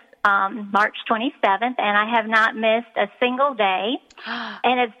project this March 27th, and I have not missed a single day.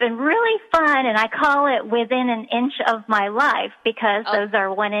 And it's been really fun, and I call it within an inch of my life because those are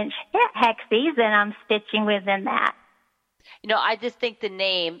 1-inch hexies, and I'm stitching within that. I just think the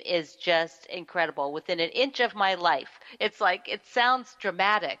name is just incredible. Within an inch of my life. It's like, it sounds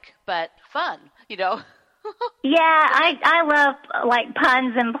dramatic, but fun, Yeah, I love like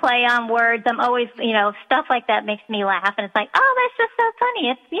puns and play on words. I'm always, stuff like that makes me laugh, and it's like, oh, that's just so funny.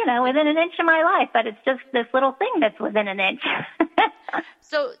 It's, within an inch of my life, but it's just this little thing that's within an inch.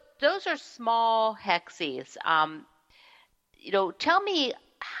 So those are small hexies. Tell me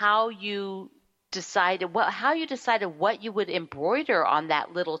how you decided what you would embroider on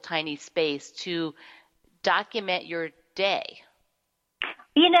that little tiny space to document your day.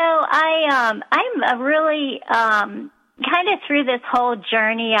 I'm a really kind of through this whole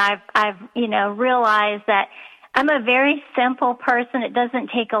journey, I've realized that I'm a very simple person. It doesn't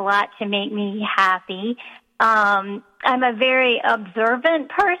take a lot to make me happy. I'm a very observant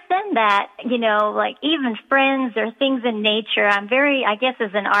person that, like even friends or things in nature, I'm very, I guess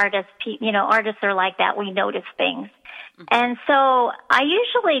as an artist, artists are like that. We notice things. Mm-hmm. And so I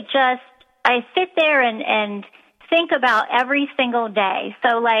usually I sit there and think about every single day.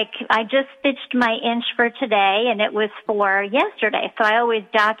 So like I just stitched my inch for today, and it was for yesterday. So I always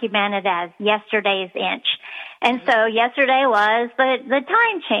document it as yesterday's inch. And so yesterday was the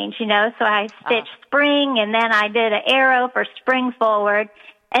time change, so I stitched spring, and then I did an arrow for spring forward.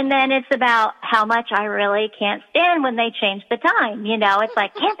 And then it's about how much I really can't stand when they change the time. It's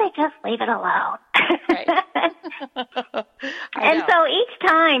like, can't they just leave it alone? And so each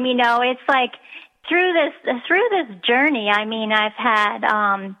time, it's like, through this journey, I mean, I've had,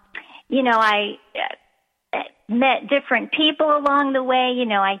 I met different people along the way.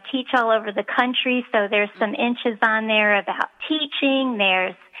 I teach all over the country, so there's some inches on there about teaching.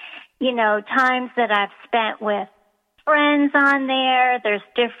 There's, times that I've spent with friends on there. There's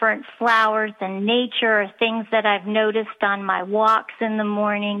different flowers and nature or things that I've noticed on my walks in the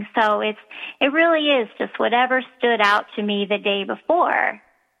morning. So it really is just whatever stood out to me the day before.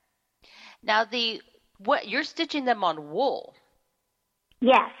 Now, you're stitching them on wool?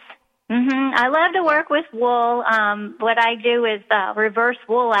 Yes. Mm-hmm. I love to work with wool. What I do is reverse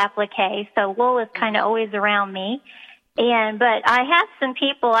wool applique, so wool is kind of always around me. But I have some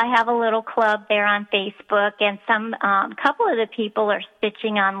people. I have a little club there on Facebook, and couple of the people are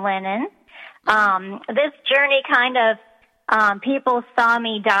stitching on linen. This journey kind of people saw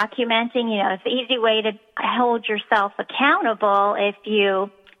me documenting. It's an easy way to hold yourself accountable if you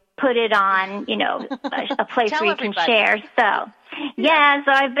put it on, a place where you can share. So,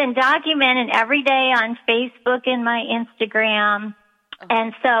 so I've been documenting every day on Facebook and my Instagram.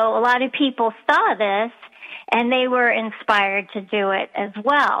 And so a lot of people saw this, and they were inspired to do it as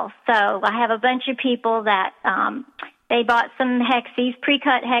well. So I have a bunch of people that they bought some hexies,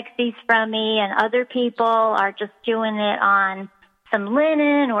 pre-cut hexies from me, and other people are just doing it on some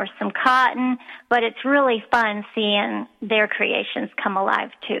linen or some cotton, but it's really fun seeing their creations come alive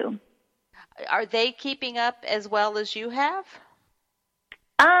too. Are they keeping up as well as you have?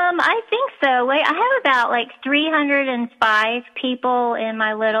 I think so. I have about 305 people in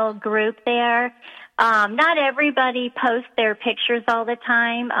my little group there. Not everybody posts their pictures all the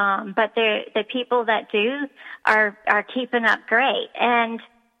time, but the people that do are keeping up great. And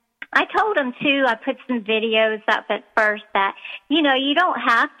I told him too, I put some videos up at first that, you know, you don't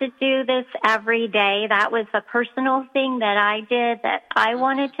have to do this every day. That was a personal thing that I did that I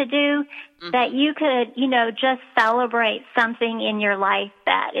wanted to do, that you could, you know, just celebrate something in your life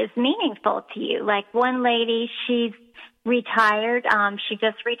that is meaningful to you. Like one lady, she's retired. She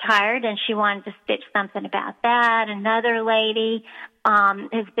just retired and she wanted to stitch something about that. Another lady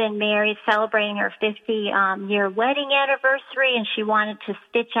has been married, celebrating her 50-year wedding anniversary, and she wanted to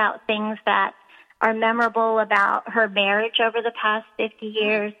stitch out things that are memorable about her marriage over the past 50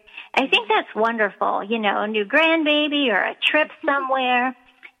 years. I think that's wonderful, you know, a new grandbaby or a trip somewhere.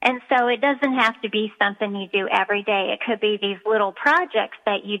 And so it doesn't have to be something you do every day. It could be these little projects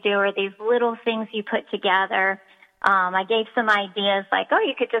that you do or these little things you put together. I gave some ideas like, oh,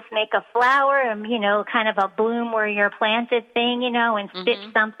 you could just make a flower and, you know, kind of a bloom where you're planted thing, you know, and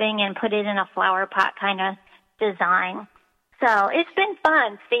stitch something and put it in a flower pot kind of design. So it's been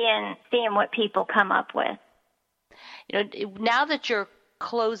fun seeing what people come up with. You know, now that you're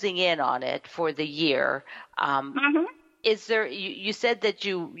closing in on it for the year, is there, you said that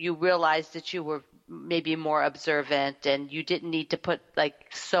you realized that you were maybe more observant and you didn't need to put like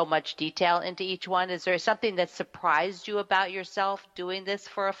so much detail into each one. Is there something that surprised you about yourself doing this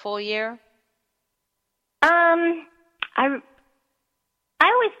for a full year? I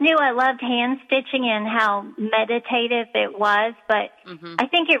always knew I loved hand stitching and how meditative it was, but I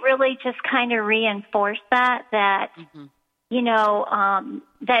think it really just kind of reinforced that you know,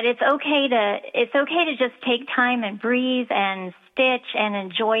 that it's okay to just take time and breathe and stitch and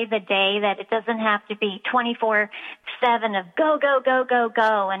enjoy the day, that it doesn't have to be 24/7 of go, go, go, go,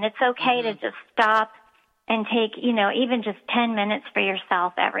 go. And it's okay to just stop and take, you know, even just 10 minutes for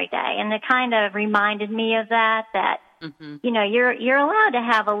yourself every day. And it kind of reminded me of that, you know, you're allowed to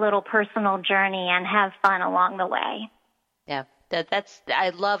have a little personal journey and have fun along the way. Yeah,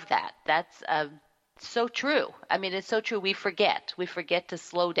 I love that. That's so true. I mean, it's so true. We forget to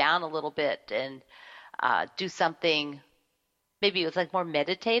slow down a little bit and do something. Maybe it was like more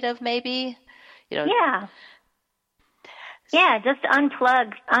meditative, maybe, you know. Yeah, just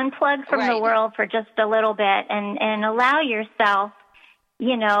unplug from the world for just a little bit and allow yourself,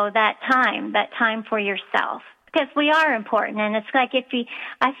 you know, that time for yourself. Because we are important, and it's like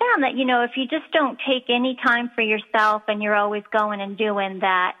I found that, you know, if you just don't take any time for yourself and you're always going and doing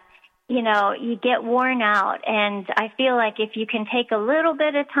that, you know, you get worn out. And I feel like if you can take a little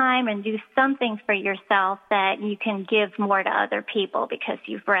bit of time and do something for yourself, that you can give more to other people because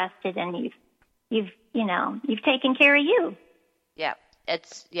you've rested and you've taken care of you. Yeah,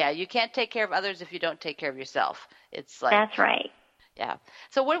 you can't take care of others if you don't take care of yourself. It's like, that's right. Yeah.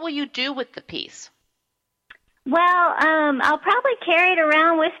 So what will you do with the piece? Well, I'll probably carry it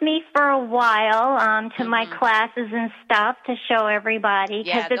around with me for a while to my classes and stuff to show everybody,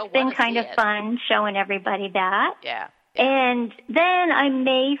 because it's been kind of fun showing everybody that. Yeah. And then I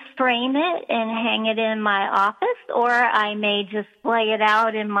may frame it and hang it in my office, or I may just lay it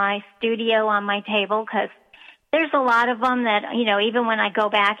out in my studio on my table, because there's a lot of them that, you know, even when I go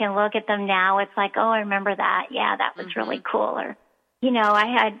back and look at them now, it's like, oh, I remember that. Yeah, that was really cool. Or, you know,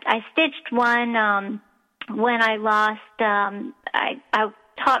 I stitched one when I lost, I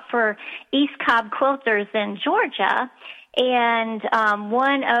taught for East Cobb Quilters in Georgia, and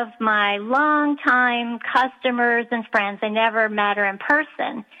one of my longtime customers and friends, I never met her in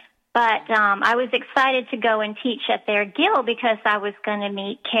person, but I was excited to go and teach at their guild because I was going to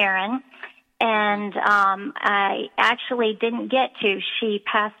meet Karen, and I actually didn't get to. She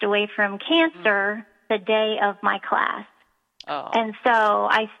passed away from cancer the day of my class. Oh. And so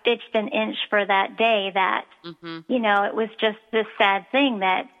I stitched an inch for that day that, you know, it was just this sad thing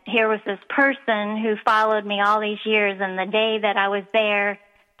that here was this person who followed me all these years, and the day that I was there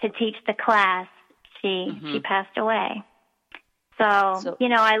to teach the class, she passed away. So, you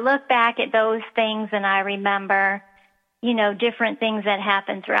know, I look back at those things and I remember, you know, different things that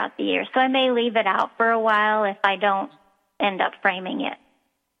happened throughout the year. So I may leave it out for a while if I don't end up framing it.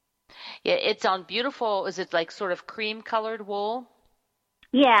 Yeah, it's on beautiful, is it like sort of cream colored wool?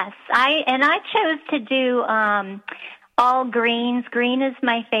 Yes, I chose to do all greens. Green is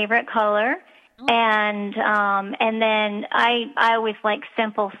my favorite color. And then I always like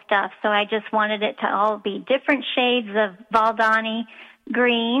simple stuff, so I just wanted it to all be different shades of Valdani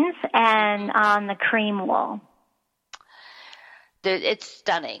greens and on the cream wool. It's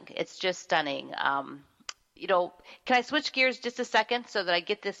stunning. It's just stunning. You know, can I switch gears just a second so that I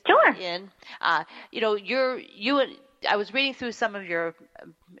get this in? You know, I was reading through some of your,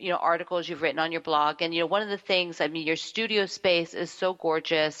 you know, articles you've written on your blog, and, you know, one of the things, I mean, your studio space is so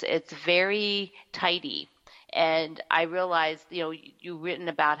gorgeous. It's very tidy, And I realized, you've written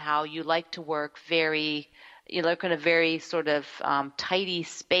about how you like to work you look in a very sort of tidy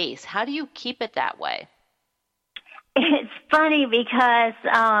space. How do you keep it that way? It's funny because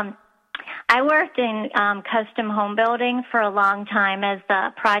I worked in custom home building for a long time as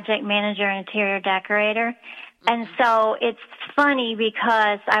the project manager and interior decorator. And so it's funny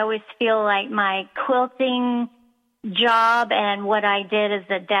because I always feel like my quilting job and what I did as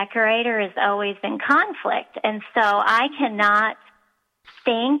a decorator is always in conflict. And so I cannot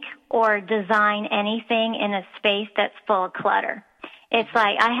think or design anything in a space that's full of clutter. It's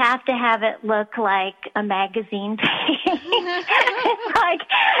like I have to have it look like a magazine page. It's like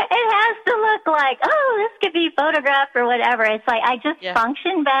it has to look like, oh, this could be photographed or whatever. It's like I just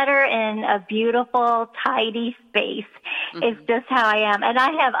function better in a beautiful, tidy space. It's just how I am. And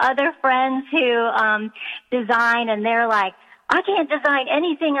I have other friends who design, and they're like, I can't design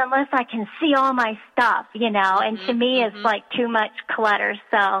anything unless I can see all my stuff, and to me it's like too much clutter.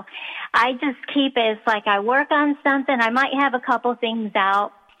 So I just keep it, it's like I work on something, I might have a couple things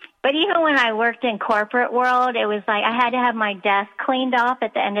out, but even when I worked in corporate world, it was like I had to have my desk cleaned off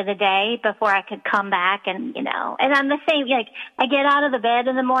at the end of the day before I could come back and, and I'm the same, like I get out of the bed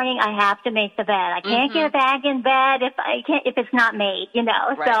in the morning, I have to make the bed. I can't get back in bed if it's not made,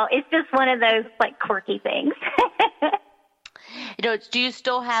 Right. So it's just one of those like quirky things. Do you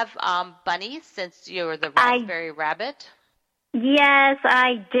still have bunnies since you're the Raspberry Rabbit? Yes,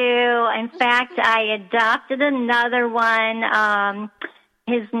 I do. In fact, I adopted another one.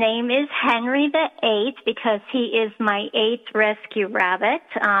 His name is Henry the 8th because he is my 8th rescue rabbit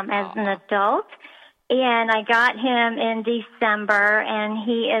as an adult. And I got him in December, and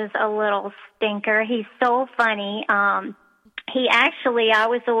he is a little stinker. He's so funny. I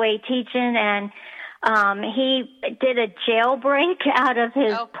was away teaching, and he did a jailbreak out of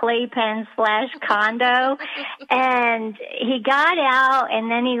his playpen / condo, and he got out, and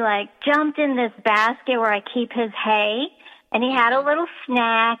then he jumped in this basket where I keep his hay, and he had a little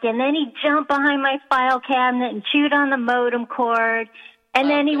snack, and then he jumped behind my file cabinet and chewed on the modem cord, and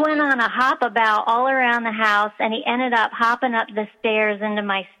then he went on a hop about all around the house, and he ended up hopping up the stairs into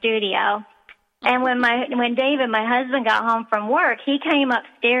my studio. And when David, my husband, got home from work, he came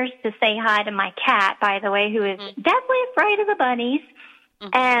upstairs to say hi to my cat, by the way, who is deathly afraid of the bunnies.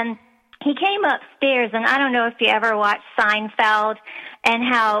 And he came upstairs, and I don't know if you ever watched Seinfeld and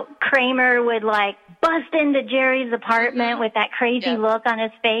how Kramer would bust into Jerry's apartment with that crazy look on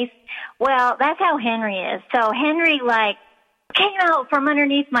his face. Well, that's how Henry is. So Henry came out from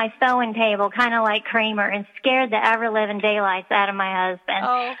underneath my sewing table, kind of like Kramer, and scared the ever-living daylights out of my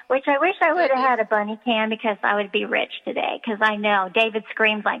husband, which I wish I would have had a bunny cam because I would be rich today, because I know David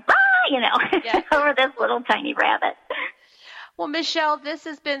screams like, over this little tiny rabbit. Well, Michelle, this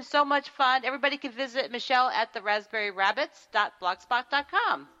has been so much fun. Everybody can visit Michelle at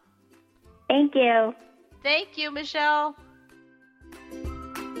theraspberryrabbits.blogspot.com. Thank you. Thank you, Michelle.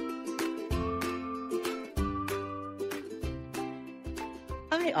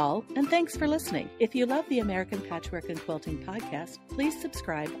 Hi all, and thanks for listening. If you love the American Patchwork and Quilting podcast, please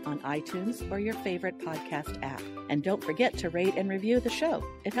subscribe on iTunes or your favorite podcast app. And don't forget to rate and review the show.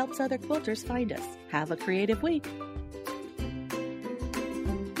 It helps other quilters find us. Have a creative week.